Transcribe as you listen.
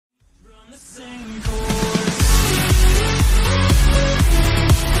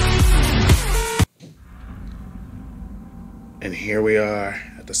Here we are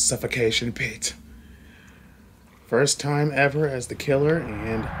at the suffocation pit. First time ever as the killer,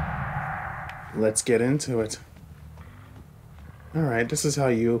 and let's get into it. Alright, this is how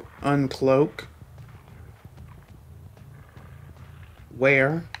you uncloak.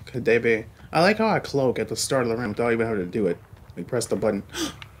 Where could they be? I like how I cloak at the start of the round without even having to do it. We press the button.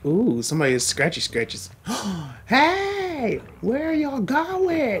 Ooh, somebody is scratchy scratches. Hey! Where are y'all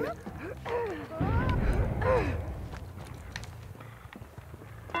going?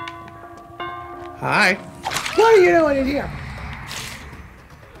 Hi. What are you doing in here?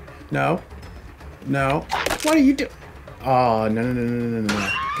 No. No. What are you doing? Oh, no.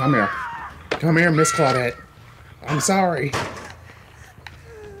 Come here. Come here, Miss Claudette. I'm sorry.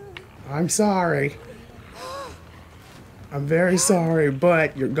 I'm sorry. I'm very sorry,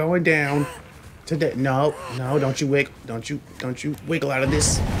 but you're going down today. No, don't you wiggle. Don't you wiggle out of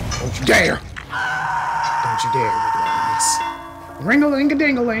this. Don't you dare. Don't you dare wiggle out of this.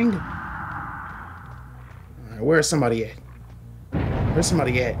 Ring-a-ling-a-ding-a-ling. All right, where's somebody at? Where's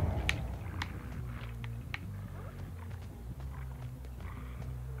somebody at?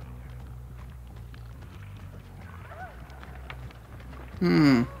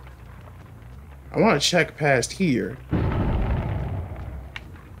 I want to check past here.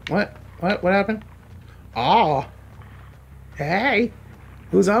 What happened? Oh. Hey.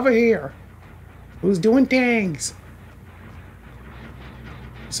 Who's over here? Who's doing things?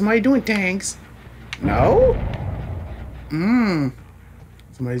 Somebody doing things? No?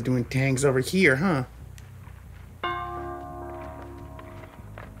 Somebody's doing things over here, huh?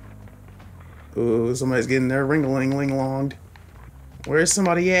 Ooh, somebody's getting their ring-a-ling-ling-longed. Where's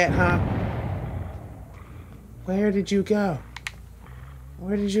somebody at, huh? Where did you go?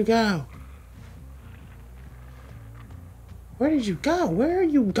 Where did you go? Where did you go? Where are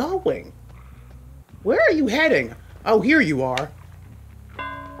you going? Where are you heading? Oh, here you are.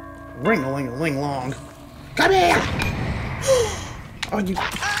 Ring-a-ling-a-ling-long. Come here! Oh, you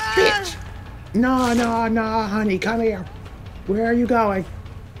bitch! No, honey, come here. Where are you going?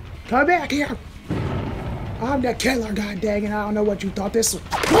 Come back here! I'm the killer, goddaggit. I don't know what you thought this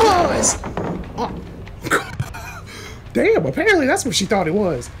was. Oh. Damn, apparently that's what she thought it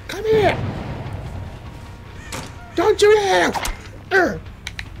was. Come here! Don't you dare!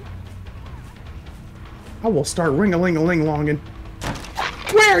 I will start ring-a-ling-a-ling-longing.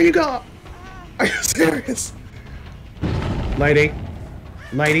 Where are you going? Are you serious? Lady,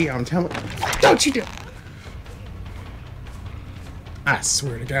 I'm telling you. Don't you do it! I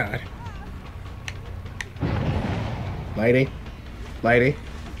swear to God. Lady,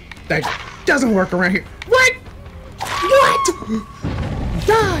 that doesn't work around here. What?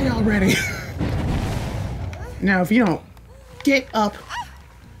 Die already! Now, if you don't get up,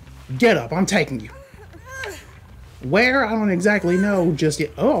 I'm taking you. Where? I don't exactly know just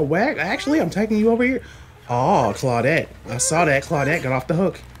yet. Oh, well, actually, I'm taking you over here. Oh, Claudette. I saw that. Claudette got off the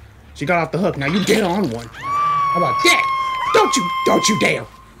hook. She got off the hook. Now you get on one. How about that? Don't you dare.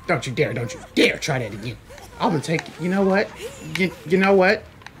 Don't you dare try that again. I'm gonna take, you know what? You know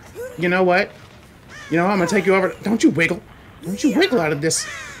what? I'm gonna take you over. Don't you wiggle. Don't you wiggle out of this.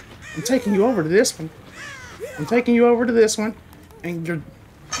 I'm taking you over to this one. And you're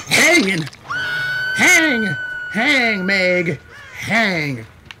hanging. Hang, Meg. Hang.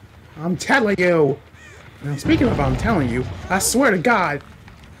 I'm telling you. Now, speaking of I'm telling you, I swear to God.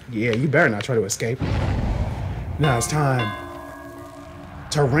 Yeah, you better not try to escape. Now it's time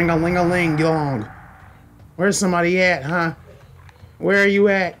to ring-a-ling-a-ling-long. Where's somebody at, huh? Where are you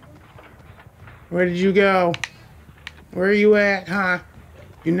at? Where did you go? Where are you at, huh?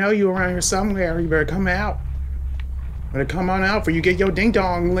 You know you around here somewhere. You better come out. Better come on out before you get your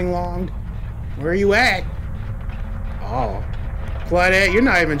ding-dong-ling-longed. Where are you at? Oh. Claudette, you're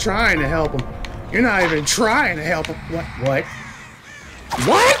not even trying to help him. What?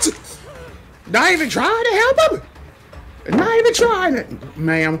 What? Not even trying to help him? Not even trying to...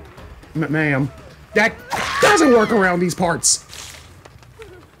 Ma'am. That doesn't work around these parts.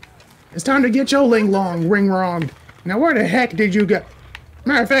 It's time to get your ling-long ring-wronged. Now, where the heck did you go?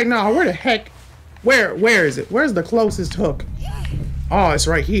 Matter of fact, no, where the heck? Where is it? Where's the closest hook? Oh, it's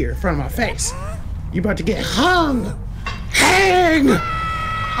right here in front of my face. You about to get hung. Hang!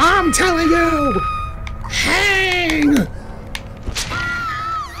 I'm telling you! Hang!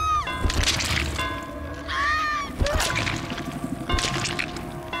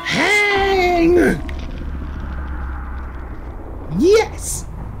 Hang! Yes!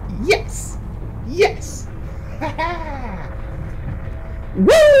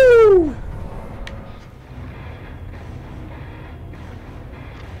 Woo!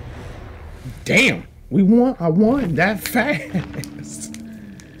 Damn, I won that fast.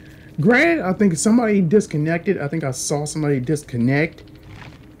 Granted, I think somebody disconnected. I think I saw somebody disconnect.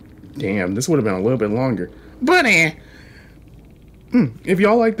 Damn, this would have been a little bit longer. But if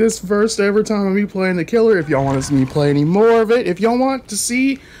y'all like this first ever time of me playing the killer, if y'all want to see me play any more of it, if y'all want to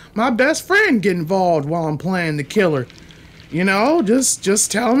see my best friend get involved while I'm playing the killer, you know,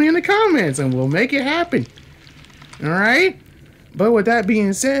 just tell me in the comments and we'll make it happen. Alright? But with that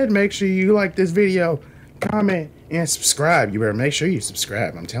being said, make sure you like this video, comment, and subscribe. You better make sure you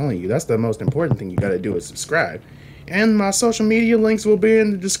subscribe. I'm telling you, that's the most important thing you gotta do is subscribe. And my social media links will be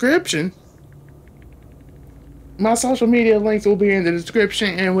in the description. My social media links will be in the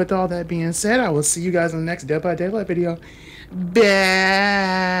description. And with all that being said, I will see you guys in the next Dead by Daylight video.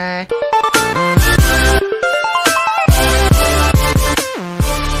 Bye!